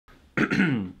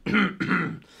Hey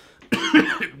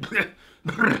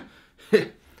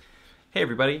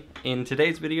everybody, in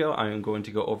today's video I'm going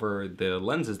to go over the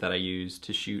lenses that I use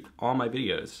to shoot all my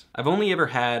videos. I've only ever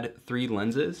had 3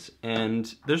 lenses,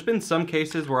 and there's been some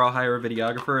cases where I'll hire a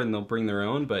videographer and they'll bring their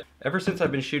own, but ever since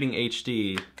I've been shooting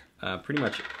HD, pretty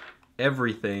much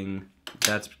everything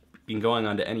that's been going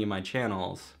on to any of my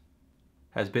channels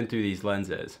has been through these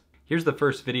lenses. Here's the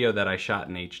first video that I shot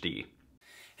in HD.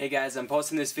 Hey guys, I'm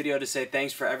posting this video to say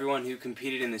thanks for everyone who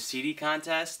competed in the CD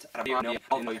contest.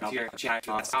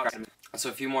 So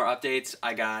a few more updates.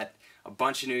 I got a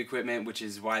bunch of new equipment, which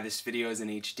is why this video is in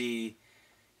HD.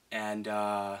 And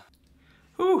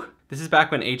this is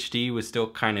back when HD was still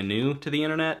kind of new to the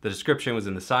internet. The description was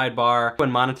in the sidebar.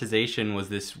 When monetization was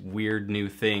this weird new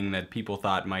thing that people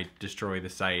thought might destroy the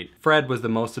site. Fred was the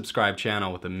most subscribed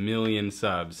channel with 1 million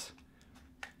subs.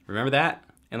 Remember that?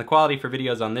 And the quality for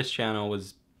videos on this channel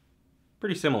was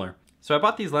pretty similar. So I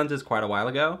bought these lenses quite a while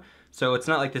ago, so it's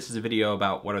not like this is a video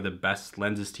about what are the best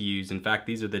lenses to use. In fact,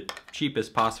 these are the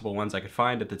cheapest possible ones I could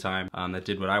find at the time that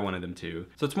did what I wanted them to.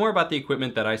 So it's more about the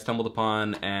equipment that I stumbled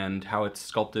upon and how it's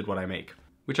sculpted what I make.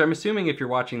 Which I'm assuming if you're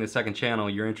watching the second channel,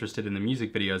 you're interested in the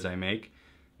music videos I make.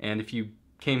 And if you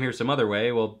came here some other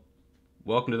way, well,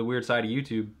 welcome to the weird side of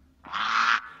YouTube.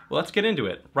 Well, let's get into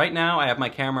it. Right now, I have my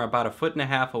camera about 1.5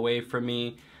 feet away from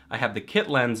me. I have the kit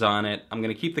lens on it. I'm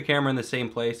gonna keep the camera in the same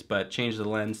place, but change the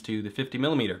lens to the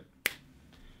 50mm.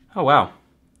 Oh wow,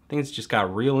 things just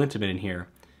got real intimate in here.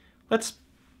 Let's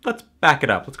back it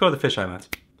up. Let's go to the fisheye lens.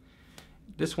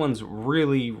 This one's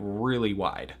really, really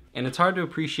wide. And it's hard to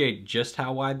appreciate just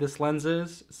how wide this lens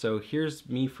is. So here's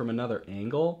me from another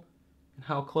angle and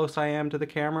how close I am to the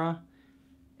camera.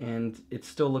 And it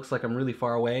still looks like I'm really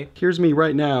far away. Here's me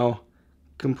right now,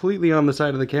 completely on the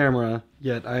side of the camera,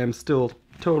 yet I am still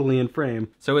totally in frame.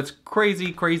 So it's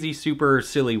crazy, crazy, super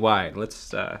silly wide.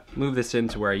 Let's move this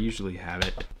into where I usually have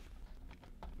it.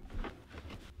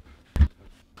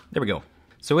 There we go.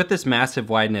 So with this massive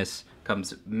wideness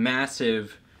comes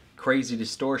massive, crazy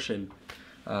distortion,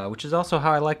 which is also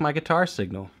how I like my guitar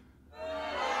signal.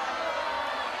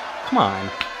 Come on.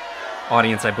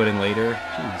 Audience I put in later.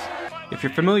 Jeez. If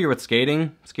you're familiar with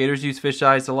skating, skaters use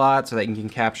fisheyes a lot so that you can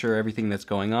capture everything that's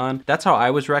going on. That's how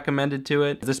I was recommended to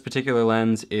it. This particular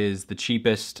lens is the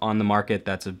cheapest on the market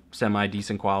that's a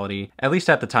semi-decent quality. At least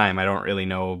at the time, I don't really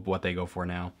know what they go for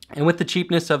now. And with the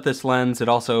cheapness of this lens, it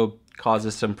also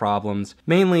causes some problems.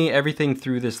 Mainly, everything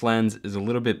through this lens is a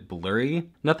little bit blurry.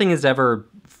 Nothing is ever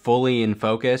fully in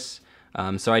focus.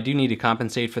 So I do need to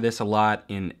compensate for this a lot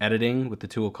in editing with the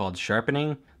tool called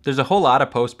sharpening. There's a whole lot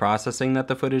of post-processing that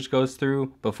the footage goes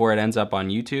through before it ends up on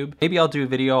YouTube. Maybe I'll do a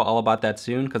video all about that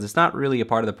soon because it's not really a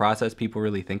part of the process people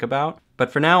really think about.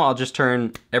 But for now, I'll just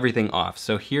turn everything off.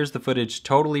 So here's the footage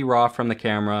totally raw from the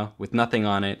camera with nothing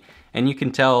on it. And you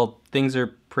can tell things are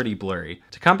pretty blurry.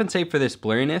 To compensate for this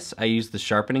blurriness, I use the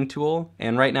sharpening tool.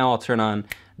 And right now I'll turn on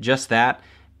just that.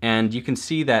 And you can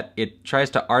see that it tries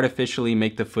to artificially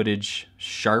make the footage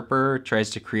sharper,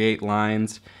 tries to create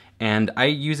lines. And I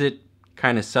use it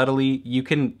kind of subtly. You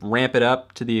can ramp it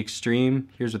up to the extreme.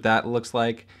 Here's what that looks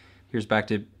like. Here's back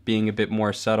to being a bit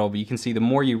more subtle, but you can see the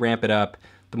more you ramp it up,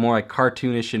 the more like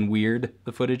cartoonish and weird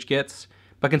the footage gets.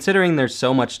 But considering there's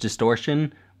so much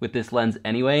distortion with this lens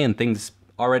anyway, and things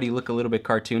already look a little bit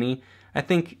cartoony, I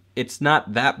think it's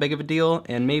not that big of a deal,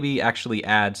 and maybe actually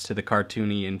adds to the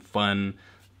cartoony and fun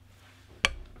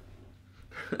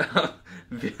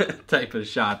type of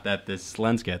shot that this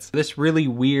lens gets. This really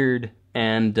weird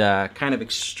and kind of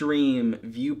extreme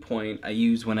viewpoint I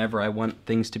use whenever I want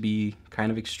things to be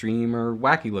kind of extreme or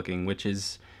wacky looking, which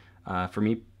is for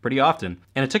me pretty often.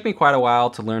 And it took me quite a while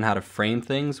to learn how to frame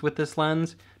things with this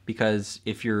lens, because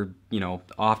if you're,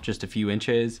 off just a few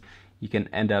inches, you can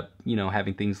end up,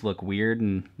 having things look weird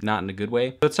and not in a good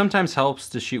way. So it sometimes helps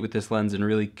to shoot with this lens in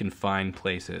really confined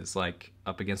places, like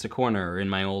up against a corner or in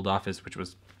my old office, which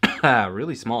was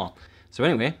really small. So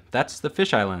anyway, that's the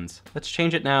fisheye lens. Let's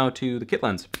change it now to the kit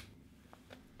lens.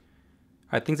 All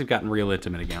right, things have gotten real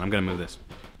intimate again. I'm gonna move this.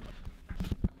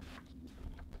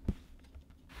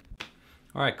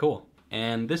 All right, cool.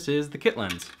 And this is the kit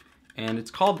lens. And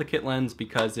it's called the kit lens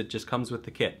because it just comes with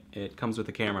the kit. It comes with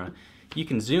the camera. You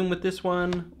can zoom with this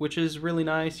one, which is really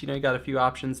nice. You got a few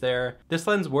options there. This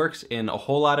lens works in a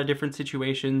whole lot of different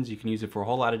situations. You can use it for a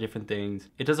whole lot of different things.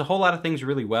 It does a whole lot of things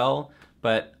really well,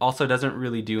 but also doesn't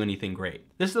really do anything great.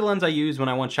 This is the lens I use when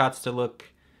I want shots to look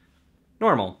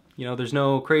normal. There's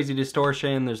no crazy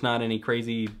distortion, there's not any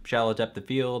crazy shallow depth of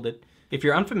field. If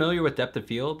you're unfamiliar with depth of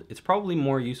field, it's probably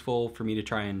more useful for me to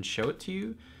try and show it to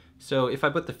you. So if I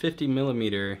put the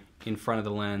 50mm in front of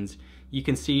the lens, you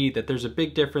can see that there's a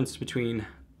big difference between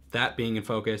that being in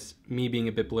focus, me being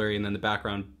a bit blurry, and then the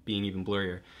background being even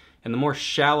blurrier. And the more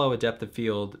shallow a depth of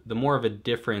field, the more of a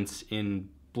difference in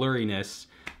blurriness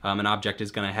an object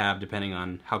is going to have depending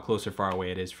on how close or far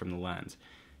away it is from the lens.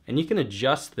 And you can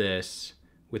adjust this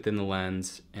within the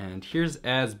lens, and here's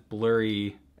as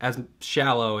blurry, as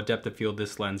shallow a depth of field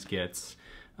this lens gets,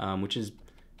 which is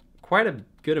quite a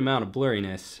good amount of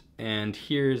blurriness. And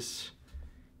here's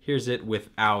it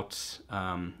without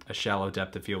a shallow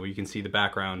depth of field, where you can see the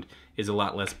background is a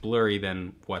lot less blurry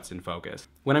than what's in focus.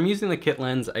 When I'm using the kit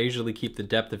lens, I usually keep the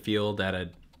depth of field at a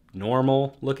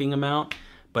normal looking amount,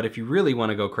 but if you really want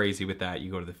to go crazy with that,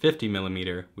 you go to the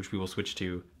 50mm, which we will switch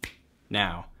to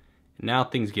now. Now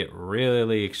things get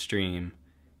really extreme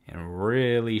and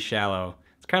really shallow.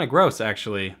 It's kind of gross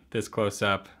actually, this close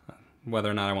up, whether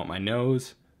or not I want my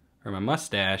nose or my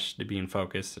mustache to be in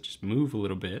focus, so just move a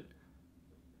little bit.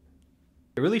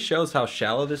 It really shows how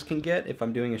shallow this can get if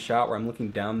I'm doing a shot where I'm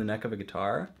looking down the neck of a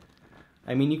guitar.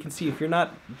 I mean, you can see if you're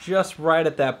not just right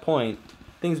at that point,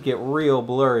 things get real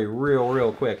blurry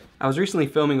real quick. I was recently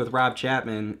filming with Rob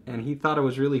Chapman, and he thought it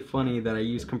was really funny that I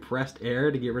use compressed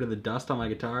air to get rid of the dust on my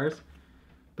guitars.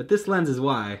 But this lens is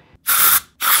why.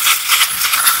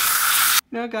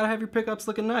 You know, gotta have your pickups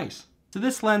looking nice. So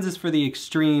this lens is for the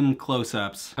extreme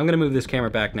close-ups. I'm gonna move this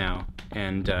camera back now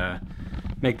and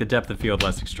make the depth of field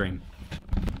less extreme.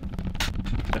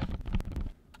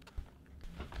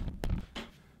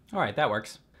 All right, that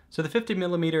works. So the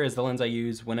 50mm is the lens I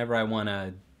use whenever I want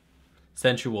a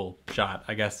sensual shot.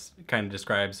 I guess it kind of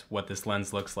describes what this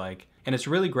lens looks like. And it's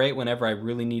really great whenever I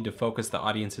really need to focus the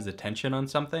audience's attention on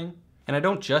something. And I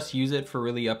don't just use it for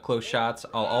really up close shots,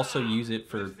 I'll also use it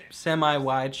for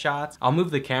semi-wide shots. I'll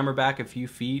move the camera back a few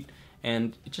feet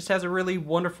and it just has a really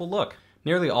wonderful look.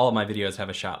 Nearly all of my videos have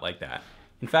a shot like that.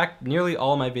 In fact, nearly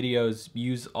all of my videos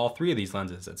use all three of these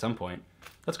lenses at some point.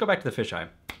 Let's go back to the fisheye.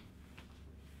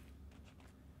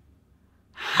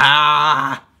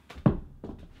 Ha!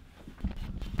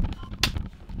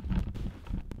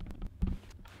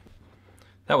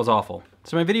 That was awful.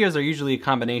 So my videos are usually a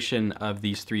combination of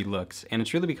these three looks, and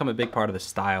it's really become a big part of the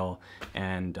style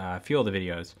and feel of the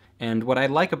videos. And what I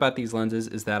like about these lenses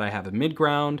is that I have a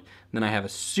mid-ground, then I have a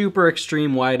super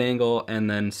extreme wide angle, and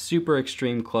then super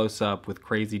extreme close-up with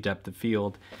crazy depth of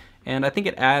field. And I think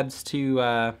it adds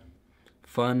to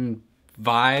fun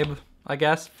vibe, I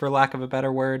guess, for lack of a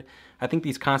better word. I think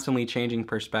these constantly changing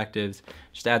perspectives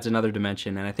just adds another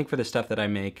dimension, and I think for the stuff that I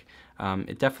make,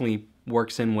 it definitely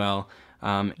works in well.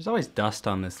 There's always dust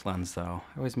on this lens though.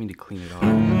 I always mean to clean it off.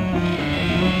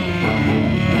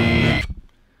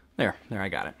 There, I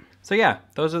got it. So yeah,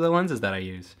 those are the lenses that I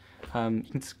use. You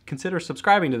can consider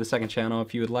subscribing to the second channel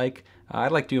if you would like. I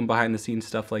like doing behind the scenes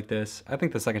stuff like this. I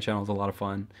think the second channel is a lot of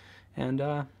fun.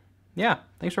 And yeah,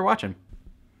 thanks for watching.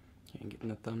 Can't get in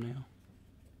the thumbnail.